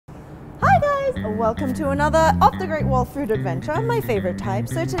guys, welcome to another Off the Great Wall food adventure, my favorite type.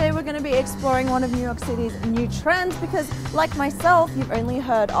 So today we're going to be exploring one of New York City's new trends because, like myself, you've only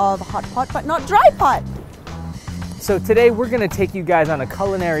heard of hot pot but not dry pot. So today we're going to take you guys on a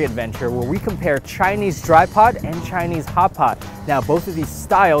culinary adventure where we compare Chinese dry pot and Chinese hot pot. Now both of these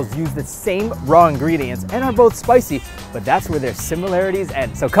styles use the same raw ingredients and are both spicy, but that's where their similarities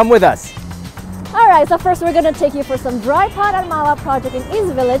end. So come with us. Alright, so first we're gonna take you for some dry pot at Málà Project in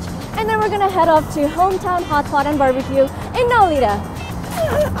East Village, and then we're gonna head off to Hometown Hot Pot and Barbecue in Nolita.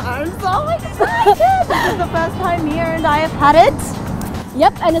 I'm so excited! This is the first time Mia and I have had it.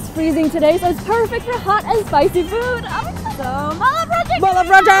 Yep, and it's freezing today, so it's perfect for hot and spicy food. I'm excited. So, Málà Project! Málà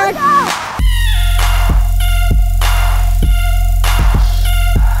Project!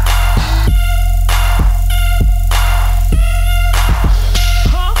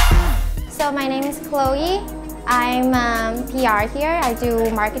 So my name is Chloe. I'm PR here. I do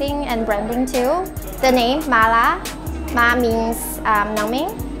marketing and branding too. The name Mala, Ma means numbing,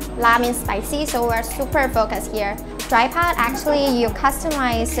 La means spicy, so we're super focused here. Dry pot, actually you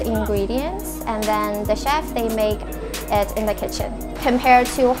customize the ingredients and then the chef, they make it in the kitchen. Compared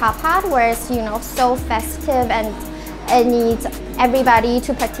to hot pot where it's so festive and it needs everybody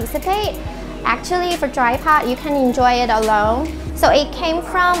to participate. Actually, for dry pot, you can enjoy it alone. So it came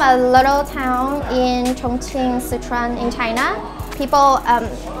from a little town in Chongqing, Sichuan in China. People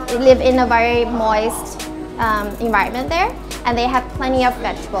live in a very moist environment there, and they have plenty of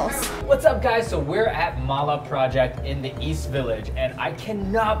vegetables. What's up guys? So we're at Málà Project in the East Village, and I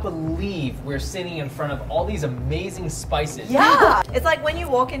cannot believe we're sitting in front of all these amazing spices. Yeah! It's like when you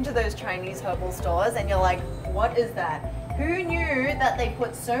walk into those Chinese herbal stores and you're like, what is that? Who knew that they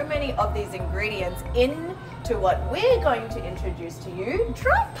put so many of these ingredients into what we're going to introduce to you,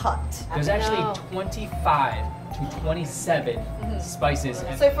 dry pot? There's actually 25 to 27 spices.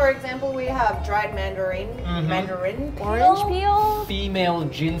 So for example, we have dried mandarin, Orange peel, Female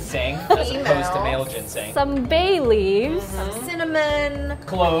ginseng as opposed to male ginseng. some bay leaves, some cinnamon,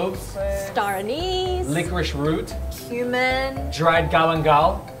 Cloves, star anise, licorice root, cumin. dried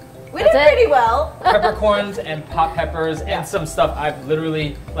galangal, We did pretty well. peppercorns and pot peppers, and some stuff I've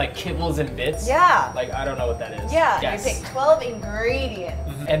literally like kibbles and bits. Yeah. Like I don't know what that is. Yeah, Yes. you pick 12 ingredients.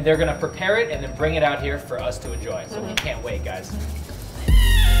 And they're gonna prepare it and then bring it out here for us to enjoy. So we can't wait, guys.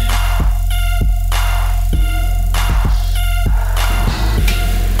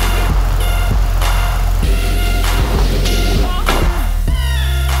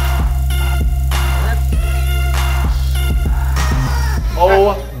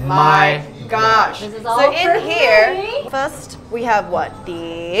 Oh my gosh. This is all so for in here, me. first we have what?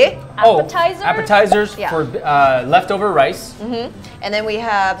 The appetizer. Appetizers Yeah. for leftover rice. and then we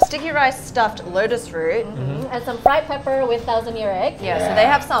have sticky rice stuffed lotus root. and some fried pepper with 1,000-year egg. Yeah, so they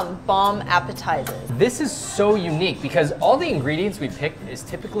have some bomb appetizers. This is so unique because all the ingredients we picked is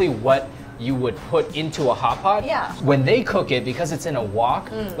typically what you would put into a hot pot. Yeah. When they cook it, because it's in a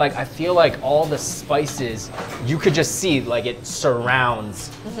wok, like I feel like all the spices, you could just see like it surrounds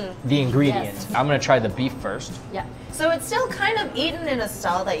the ingredients. Yes. I'm gonna try the beef first. Yeah. So it's still kind of eaten in a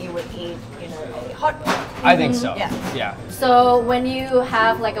style that you would eat, a hot pot. I think so. Yeah. So when you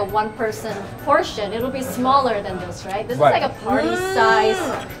have like a one-person portion, it'll be smaller than this, right? This Right. is like a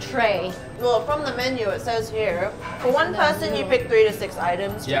party-size tray. Well, from the menu it says here, for one person you pick 3 to 6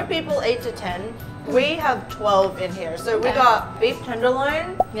 items, Yeah. 2 people 8 to 10. We have 12 in here. So we Okay. got beef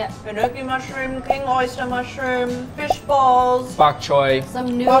tenderloin, Yeah. enoki mushroom, king oyster mushroom, fish balls, Bok choy, Some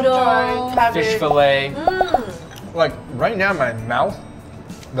bok noodle. choy, cabbage. fish fillet. Like right now, my mouth,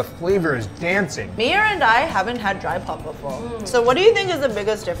 the flavor is dancing. Mia and I haven't had dry pot before. So what do you think is the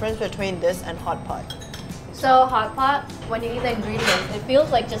biggest difference between this and hot pot? So hot pot, when you eat the ingredients, it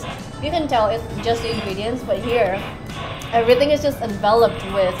feels like just, you can tell it's just the ingredients, but here, everything is just enveloped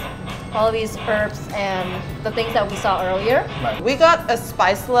with all these herbs and the things that we saw earlier. We got a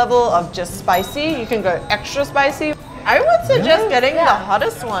spice level of just spicy. You can go extra spicy. I would suggest getting the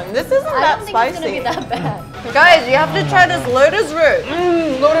hottest one. This isn't I that don't think spicy. it's gonna be that bad. Guys, you have to try this lotus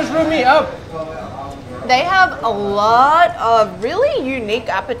root. Lotus root me up. They have a lot of really unique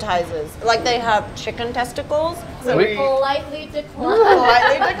appetizers. Like they have chicken testicles. So we Politely decline.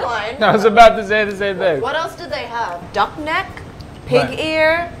 politely declined. I was about to say the same thing. What else did they have? Duck neck, pig Right.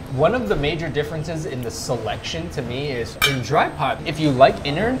 ear. One of the major differences in the selection to me is in dry pot, if you like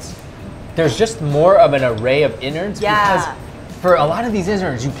innards, there's just more of an array of innards Yeah. because for a lot of these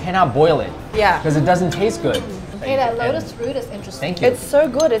innards, you cannot boil it. Yeah. Because it doesn't taste good. Hey, that lotus root is interesting. Thank you. It's so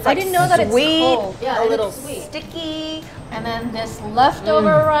good. It's I like didn't know that it's sweet, cold. Yeah, a and little it's sweet. sticky. And then this leftover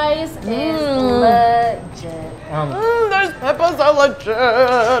rice is legit. Those peppers are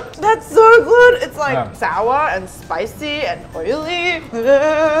legit. That's so good. It's like sour and spicy and oily.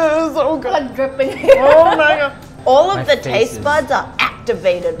 So good. Like dripping here. Oh my god. All of My the face taste is- buds are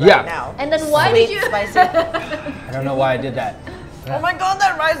activated Yeah. right now. And then why Sweet, did you? spicy. I don't know why I did that. Oh my god,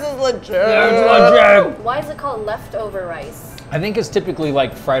 that rice is legit. Why is it called leftover rice? I think it's typically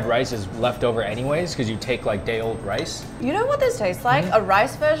like fried rice is left over anyways because you take like day-old rice. You know what this tastes like? A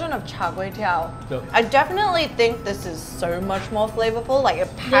rice version of char kway teow. So- I definitely think this is so much more flavorful. Like it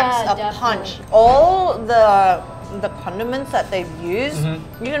packs Yeah, a definitely. punch. All the condiments that they've used, you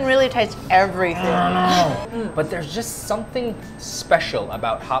can really taste everything. But there's just something special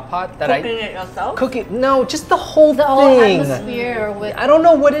about Hot Pot that Cooking it yourself? No, just the whole The whole thing. atmosphere with I don't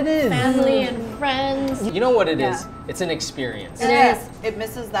know what it is. family and friends. You know what it is? Yeah. It's an experience. It Yeah, is. It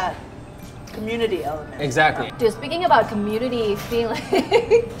misses that community element. Exactly. Dude, speaking about community feeling,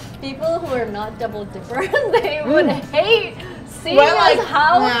 people who are not double dipper, they would hate seeing We're like, us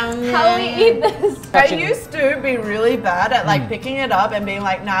how we eat this. I used to be really bad at like picking it up and being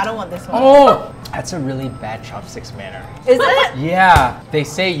like, nah, I don't want this one. Oh, that's a really bad chopsticks manner. Is it? Yeah, they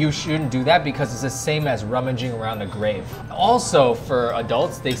say you shouldn't do that because it's the same as rummaging around a grave. Also, for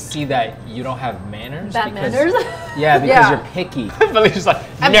adults, they see that you don't have manners. Bad because, manners? Yeah, because Yeah. you're picky. Felicia's like,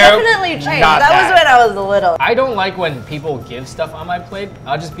 I've "Nope, definitely changed. not That was when I was little. I don't like when people give stuff on my plate.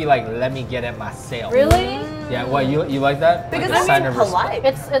 I'll just be like, let me get it myself. Really? Yeah, what, you like that? Because like a I sign mean of respect.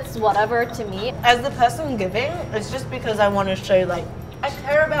 polite. It's whatever to me. As the person giving, it's just because I want to show like, I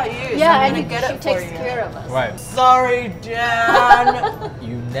care about you. Yeah, so I'm and gonna get she it takes for you. care of us. Right. Sorry, Dan.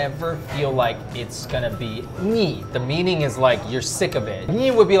 You never feel like it's gonna be me. The meaning is like you're sick of it.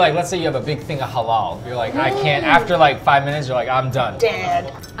 Me would be like, let's say you have a big thing of halal. You're like, I can't. After like 5 minutes, you're like, I'm done.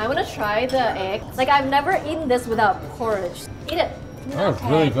 Dad. I want to try the egg. Like I've never eaten this without porridge. Eat it. Oh, it's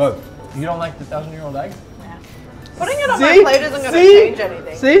really good. You don't like the 1,000-year-old egg? Putting it on my plate isn't gonna change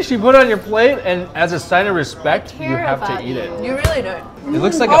anything. See, she put it on your plate, and as a sign of respect, I you care have to about eat it. you. You really don't. It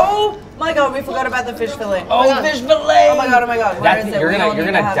looks like Oh my god, we forgot about the fish fillet. Oh, my god. fish fillet! Oh my god, oh my god. Where That's- is it? you're We gonna- all you're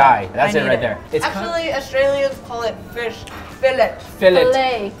need gonna to have die. it. That's I it need right there. It's Actually, Australians call it fish fillet. fillet.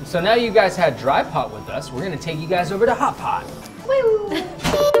 Fillet. So now you guys had dry pot with us. We're gonna take you guys over to hot pot. Woo.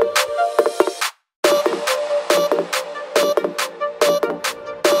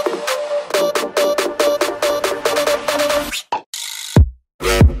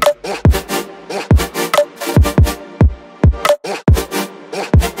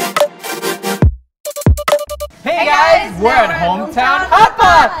 Hey guys, we're now at we're at Hometown Hometown Hot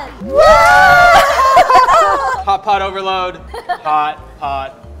Pot. Hot pot overload. Hot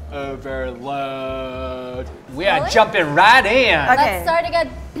pot overload. We are Really? jumping right in. Okay. Let's start to get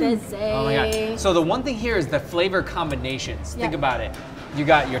busy. Oh my god. So the one thing here is the flavor combinations. Think Yeah. about it. You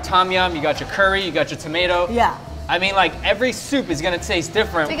got your tom yum, you got your curry, you got your tomato. Yeah. I mean, like every soup is gonna taste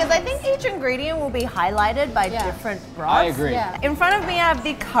different. Because I think each ingredient will be highlighted by Yeah. different broths. I agree. Yeah. In front of me, I have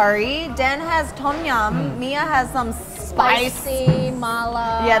the curry. Dan has tom yum. Mia has some spice. Spicy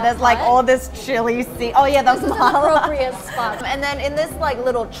mala. Yeah, there's like pot. all this chili. Oh yeah, that's This is an mala. appropriate spot. And then in this like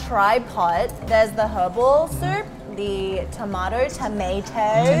little tripod, there's the herbal soup, the tomato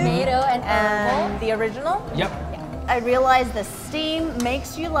Tomato and herbal. the original. Yep. I realized the steam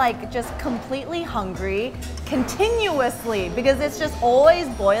makes you like just completely hungry continuously because it's just always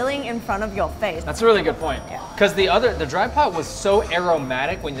boiling in front of your face. That's a really good point. Yeah. Because the dry pot was so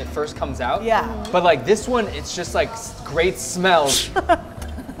aromatic when it first comes out. Yeah. But like this one, it's just like great smells.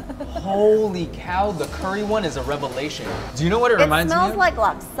 Holy cow, the curry one is a revelation. Do you know what it It reminds me smells of? like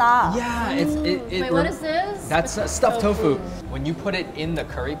laksa. Yeah, Wait, what is this? That's stuffed tofu. When you put it in the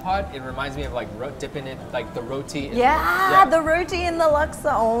curry pot, it reminds me of like dipping it like the roti. Yeah, the roti in the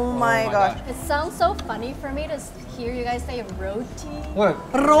laksa. Oh my my gosh. It sounds so funny for me to hear you guys say roti. What?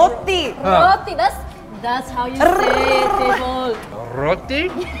 Roti. Roti, that's how you say it, people. Roti?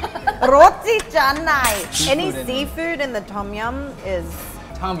 Roti janai. Any Seafood in- seafood in the tom yum is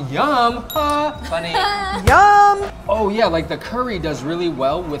Tom yum. Funny. yum. Oh yeah, like the curry does really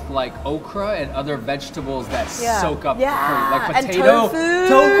well with like okra and other vegetables that Yeah. soak up Yeah, curry. Like and potato.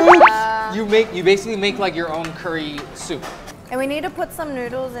 tofu. You basically make like your own curry soup. And we need to put some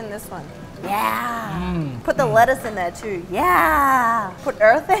noodles in this one. Yeah. Put the lettuce in there too. Yeah. Put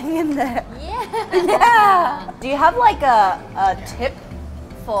everything in there. Yeah. Yeah. Do you have like a tip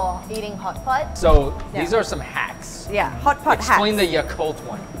for eating hot pot? So these are some hacks. hacks. Yeah, hot pot Explain hacks. the Yakult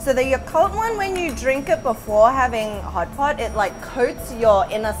one. So the Yakult one, when you drink it before having hot pot, it like coats your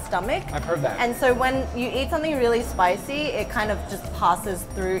inner stomach. I've heard that. And so when you eat something really spicy, it kind of just passes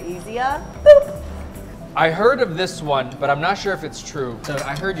through easier. Boop. I heard of this one, but I'm not sure if it's true. So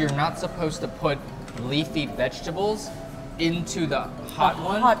I heard you're not supposed to put leafy vegetables into the hot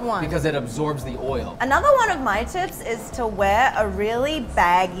one because it absorbs the oil. Another one of my tips is to wear a really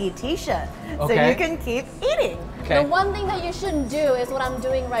baggy t-shirt so Okay. you can keep eating. Okay. The one thing that you shouldn't do is what I'm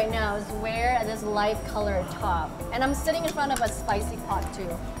doing right now is wear this light colored top. And I'm sitting in front of a spicy pot too.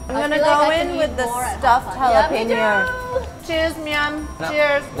 I'm I gonna feel go like I in can with eat the more at stuffed Hot Pot. Yeah, me jalapeno. too. Cheers, Miam. No,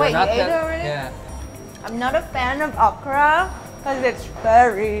 Cheers. they're Wait, you not ate that- it already? Yeah. I'm not a fan of okra because it's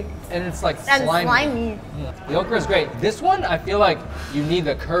furry And it's like and slimy. slimy. The okra is great. This one, I feel like you need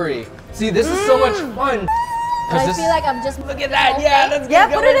the curry. See, this is so much fun. 'Cause I this- feel like I'm just Look at that, yeah, let's Yeah,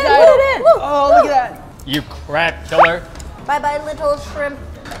 go put it in, inside. put it in. Oh, look at that. You crab killer. Bye-bye, little shrimp.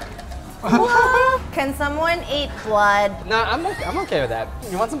 Can someone eat blood? Nah, I'm okay with that.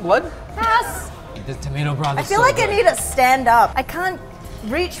 You want some blood? Yes. This tomato broth I is feel so like good. I need to stand up. I can't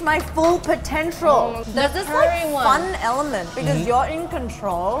reach my full potential. There's this like curry one. fun element because you're in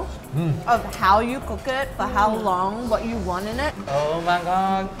control of how you cook it, for how long, what you want in it. Oh my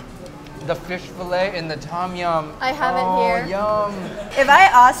god. The fish fillet in the tom yum. I have it Oh, here. yum. If I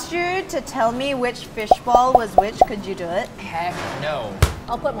asked you to tell me which fish ball was which, could you do it? Heck no.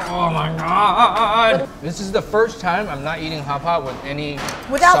 I'll put more. Oh my god. This is the first time I'm not eating hot pot with any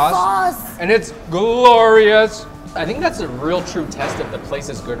Without sauce. sauce. And it's glorious. I think that's a real true test if the place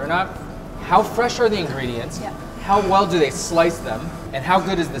is good or not. How fresh are the ingredients? Yeah. How well do they slice them? And how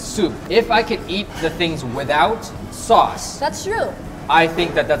good is the soup? If I could eat the things without sauce, That's true. I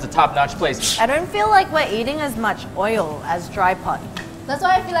think that that's a top-notch place. I don't feel like we're eating as much oil as dry pot. That's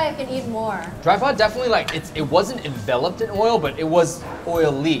why I feel like I can eat more. Dry pot definitely it wasn't enveloped in oil, but it was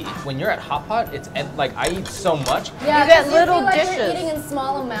oily. When you're at hot pot, like I eat so much. Yeah, You get 'cause little feel like dishes. You're eating in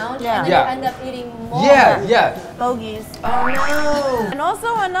small amounts Yeah. and then Yeah. you end up eating more. Yeah. Bogeys. Oh no. And also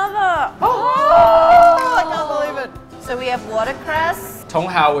another. Oh, I can't believe it. So we have watercress Tong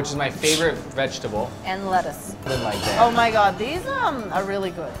hao, which is my favorite vegetable. and lettuce. Something like that. Oh my god, these are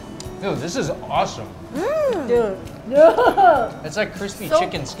really good. Dude, this is awesome. Dude. It's like crispy So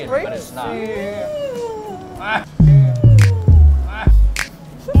chicken skin, but it's not. Ah.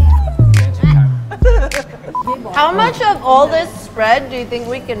 Dancing time. How much of all this spread do you think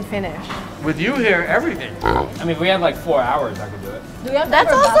we can finish? With you here, everything. I mean, if we had like 4 hours, I could do it. Do we have That's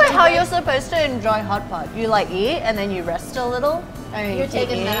time for also bathroom how break? you're supposed to enjoy hot pot. You like eat and then you rest a little. And then You're keep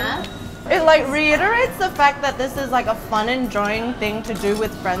taking eating. that? It like reiterates the fact that this is like a fun, enjoying thing to do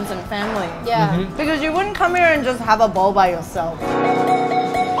with friends and family. Yeah. Because you wouldn't come here and just have a bowl by yourself.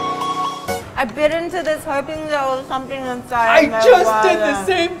 I bit into this hoping there was something inside. I and there just did the wasn't.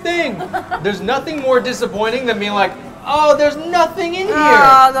 same thing. There's nothing more disappointing than being like, oh, there's nothing in here.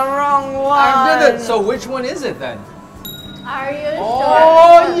 Ah, the wrong one. I did it. So which one is it then? Are you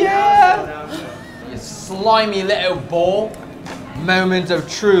Oh sure? yeah! You slimy little ball. Moment of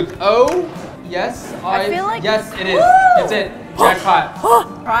truth. Oh, yes. I feel like- yes, it is. Woo! It's it.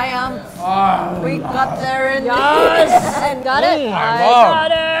 Jackpot. Triumph. Oh, We got there in Yes! Got it? Oh my I God.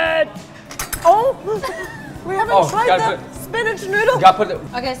 got it! Oh, we haven't Oh, tried gotta the spinach noodle. got put it.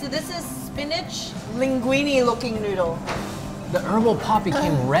 Okay, so this is spinach linguine looking noodle. The herbal pot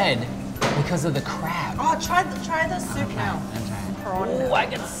became red because of the crab. Oh, try the soup now. Oh, I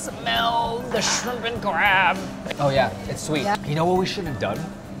can smell the shrimp and crab. Oh yeah, it's sweet. Yeah. You know what we should have done?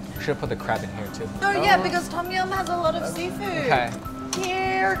 We should have put the crab in here too. Oh yeah, because Tom Yum has a lot of seafood. Okay.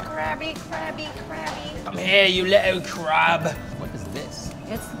 Here, crabby, crabby, crabby. Come here, you little crab. What is this?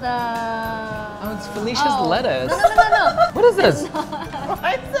 It's the... Oh, it's Felicia's lettuce. No. What is this?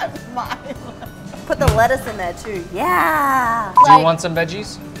 Why is it mine? Put the lettuce in there too. Yeah. Do you Like- want some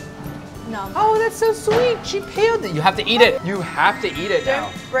veggies? No. Oh, that's so sweet. She peeled it. You have to eat it. You have to eat it now.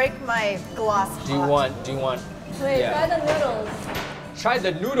 Don't break my glass Do you want? Wait, Yeah. try the noodles. Try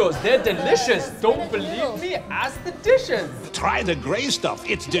the noodles. They're delicious. the Don't spinach believe noodles. me? Ask the dishes. Try the gray stuff.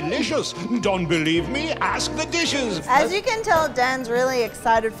 It's delicious. Don't believe me? Ask the dishes. As you can tell, Dan's really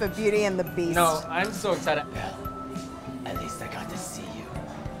excited for Beauty and the Beast. No, I'm so excited. At least I got to see you.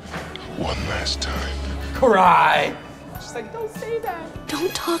 One last time. Cry. She's like, don't say that.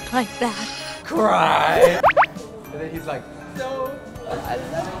 Don't talk like that. Cry. And then he's like, no, I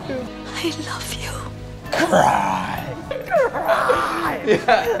love you. I love you. Cry. Cry.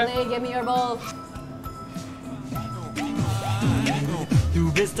 Yeah. Hey, give me your bowl.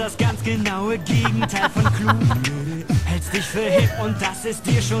 bist das ganz genaue Gegenteil von klug. Hältst dich für hip und das ist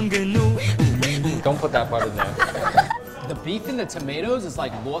dir schon genug. Don't put that part in there. The beef and the tomatoes is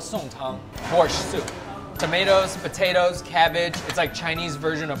like luo song tang, borscht soup. Tomatoes, potatoes, cabbage. It's like Chinese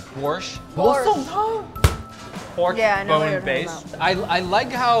version of borscht. Luo song tang. Pork Yeah, I know what you're bone talking based. I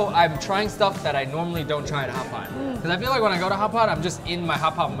like how I'm trying stuff that I normally don't try at Hot Pot. Because I feel like when I go to Hot Pot, I'm just in my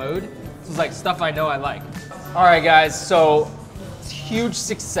Hot Pot mode. So it's like stuff I know I like. All right, guys, so it's huge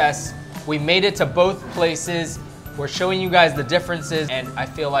success. We made it to both places. We're showing you guys the differences, and I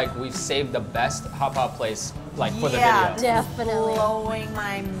feel like we've saved the best Hot Pot place like for the video. Definitely. Blowing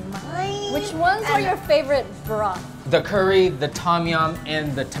my mind. Which ones are your favorite broth? The curry, the tom yum,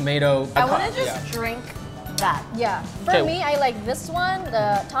 and the tomato. I want to just drink that. Yeah. For Okay. me, I like this one,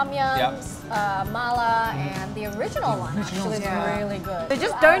 the tom yums, mala, and the original one actually is really good. So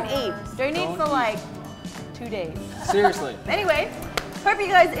just don't eat. Don't eat for like 2 days. Seriously. Anyway, hope you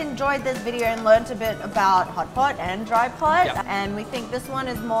guys enjoyed this video and learned a bit about Hot Pot and Dry Pot. Yeah. And we think this one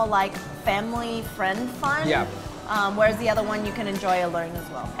is more like family friend fun. Yeah. Whereas the other one you can enjoy alone as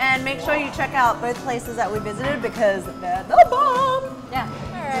well. And make sure you check out both places that we visited because they're the bomb. Yeah.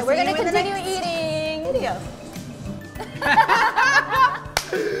 All right, We'll we're see gonna you in the continue next eating. Video.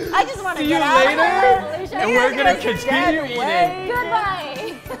 I just want to See get you out later, of here. and we're gonna continue eating.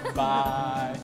 Goodbye. Bye.